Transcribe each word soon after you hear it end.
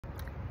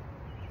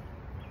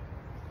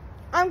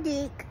I'm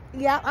geek.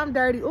 Yep, I'm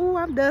dirty. Ooh,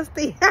 I'm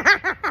dusty.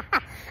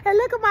 And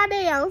look at my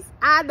nails.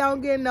 I don't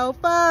get no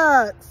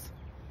fucks.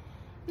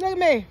 Look at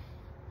me.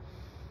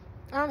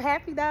 I'm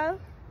happy though.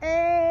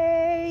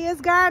 Hey,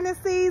 it's gardening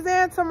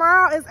season.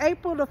 Tomorrow is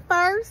April the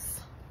 1st.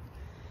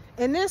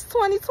 And this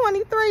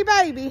 2023,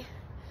 baby,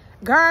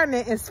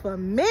 gardening is for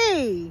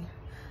me.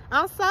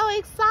 I'm so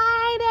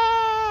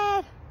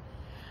excited.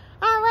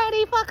 I'm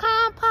ready for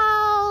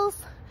compost.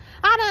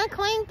 I done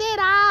cleaned it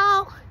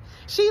out.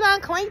 She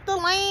done cleaned the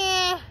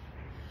land.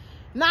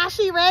 Now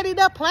she ready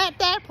to plant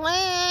that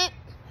plant.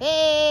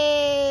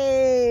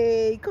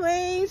 Hey,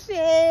 clean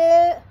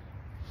shit.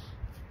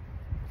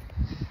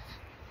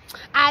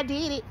 I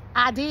did it.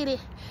 I did it.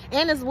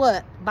 And it's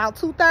what? About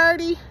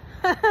 2:30?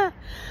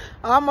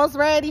 Almost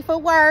ready for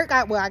work.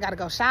 Well, I gotta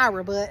go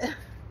shower, but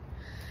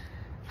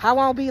I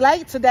won't be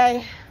late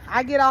today.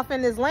 I get off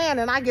in this land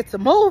and I get to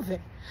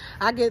moving.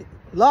 I get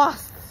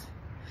lost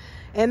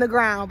in the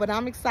ground, but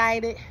I'm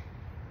excited.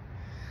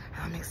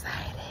 I'm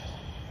excited.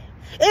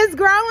 It's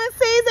growing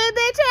season,